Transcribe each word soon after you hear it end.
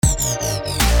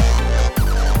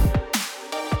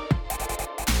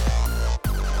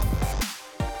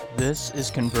This is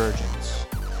Convergence,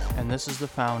 and this is the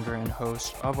founder and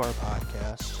host of our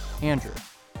podcast, Andrew.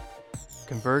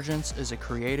 Convergence is a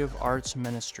creative arts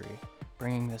ministry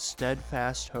bringing the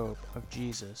steadfast hope of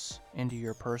Jesus into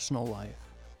your personal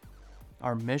life.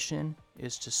 Our mission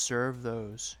is to serve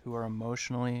those who are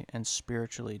emotionally and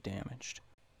spiritually damaged.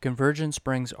 Convergence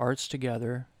brings arts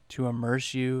together to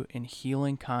immerse you in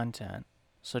healing content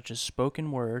such as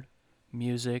spoken word,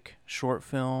 music, short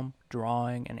film,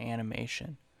 drawing, and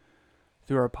animation.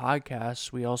 Through our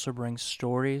podcasts, we also bring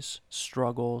stories,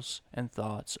 struggles, and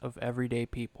thoughts of everyday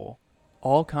people.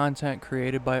 All content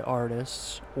created by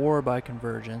artists or by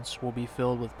Convergence will be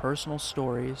filled with personal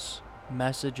stories,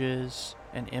 messages,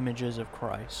 and images of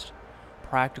Christ,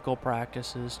 practical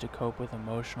practices to cope with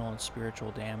emotional and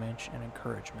spiritual damage, and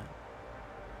encouragement.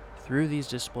 Through these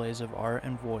displays of art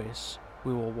and voice,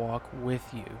 we will walk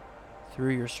with you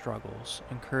through your struggles,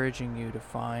 encouraging you to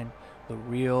find the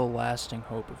real, lasting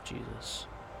hope of Jesus.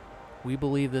 We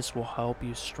believe this will help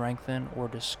you strengthen or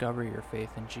discover your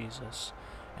faith in Jesus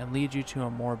and lead you to a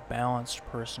more balanced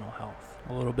personal health.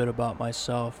 A little bit about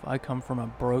myself. I come from a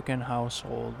broken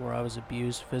household where I was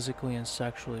abused physically and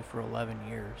sexually for 11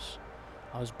 years.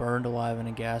 I was burned alive in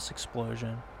a gas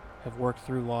explosion, have worked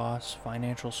through loss,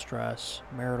 financial stress,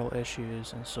 marital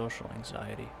issues, and social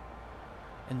anxiety.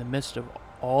 In the midst of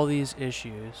all these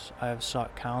issues, I have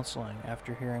sought counseling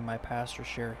after hearing my pastor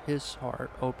share his heart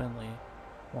openly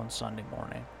one Sunday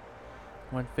morning.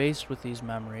 When faced with these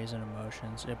memories and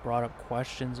emotions, it brought up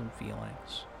questions and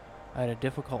feelings I had a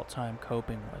difficult time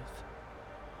coping with.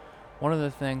 One of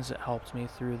the things that helped me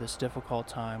through this difficult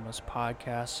time was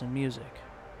podcasts and music.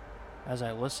 As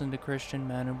I listened to Christian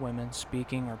men and women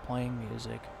speaking or playing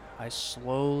music, I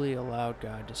slowly allowed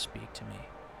God to speak to me.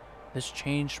 This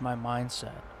changed my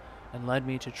mindset and led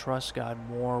me to trust God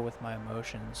more with my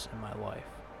emotions in my life.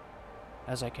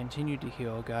 As I continued to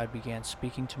heal, God began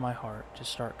speaking to my heart to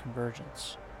start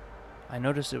Convergence. I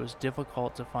noticed it was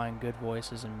difficult to find good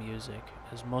voices in music,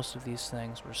 as most of these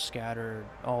things were scattered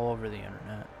all over the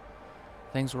internet.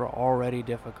 Things were already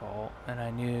difficult, and I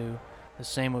knew the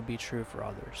same would be true for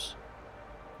others.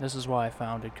 This is why I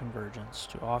founded Convergence,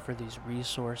 to offer these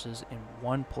resources in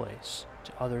one place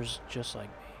to others just like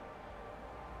me.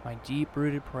 My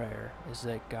deep-rooted prayer is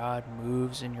that God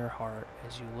moves in your heart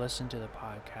as you listen to the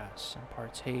podcasts and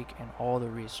partake in all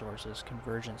the resources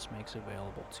Convergence makes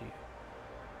available to you.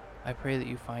 I pray that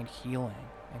you find healing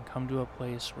and come to a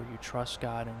place where you trust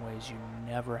God in ways you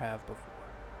never have before.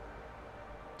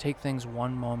 Take things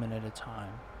one moment at a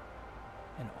time,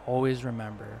 and always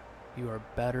remember you are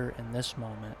better in this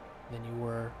moment than you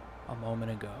were a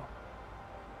moment ago.